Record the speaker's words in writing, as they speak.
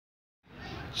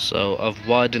So I've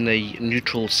wired in a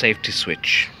neutral safety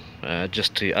switch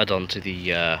just to add on to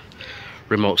the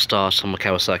remote start on my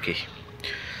Kawasaki.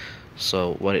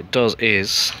 So what it does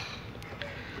is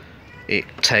it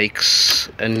takes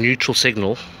a neutral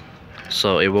signal,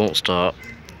 so it won't start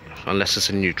unless it's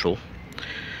in neutral.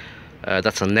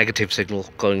 That's a negative signal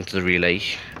going to the relay,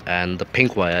 and the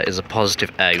pink wire is a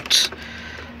positive out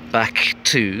back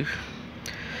to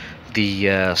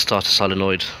the starter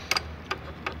solenoid,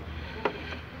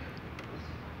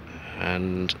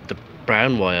 and the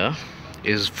brown wire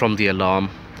is from the alarm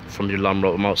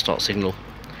remote start signal.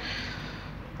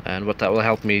 And what that will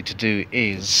help me to do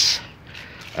is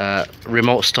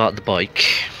remote start the bike,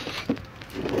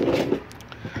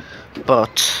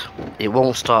 but it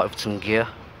won't start with some gear,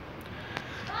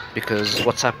 because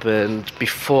what's happened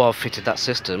before I've fitted that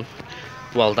system,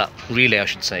 well, that relay I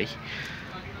should say,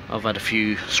 I've had a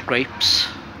few scrapes,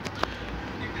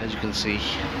 as you can see.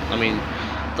 I mean,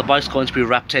 the bike's going to be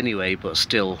wrapped anyway, but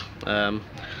still, I'm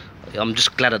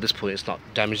just glad at this point it's not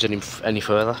damaged any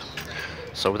further.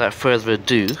 So without further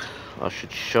ado, I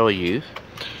should show you.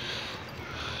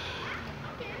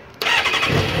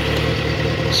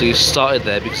 So you started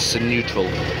there because it's in neutral.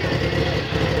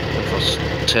 If I just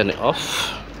turn it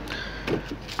off,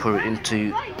 put it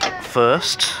into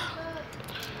first,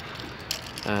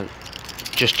 and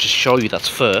just to show you that's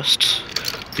first,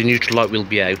 the neutral light will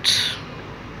be out.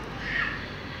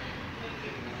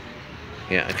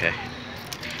 Yeah, okay.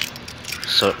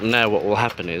 So now what will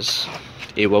happen is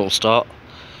it won't start.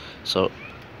 So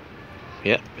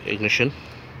yeah, ignition,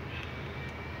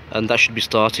 and that should be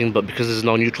starting, but because there's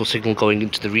no neutral signal going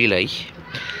into the relay,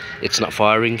 it's not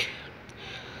firing.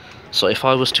 So if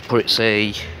I was to put it,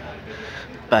 say,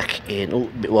 back in, oh, a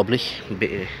bit wobbly,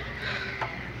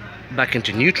 back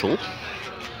into neutral,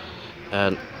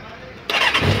 and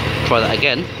try that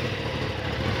again,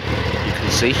 you can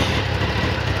see.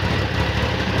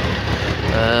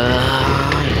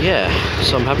 Yeah,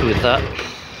 so I'm happy with that.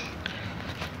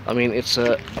 I mean, it's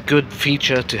a good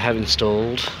feature to have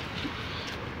installed,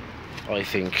 I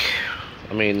think.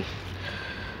 I mean,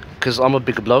 because I'm a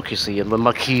bigger bloke, you see, and when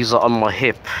my keys are on my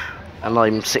hip and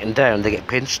I'm sitting down, they get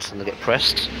pinched and they get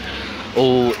pressed.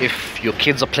 Or if your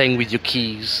kids are playing with your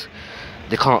keys,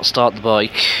 they can't start the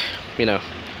bike, you know,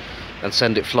 and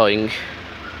send it flying.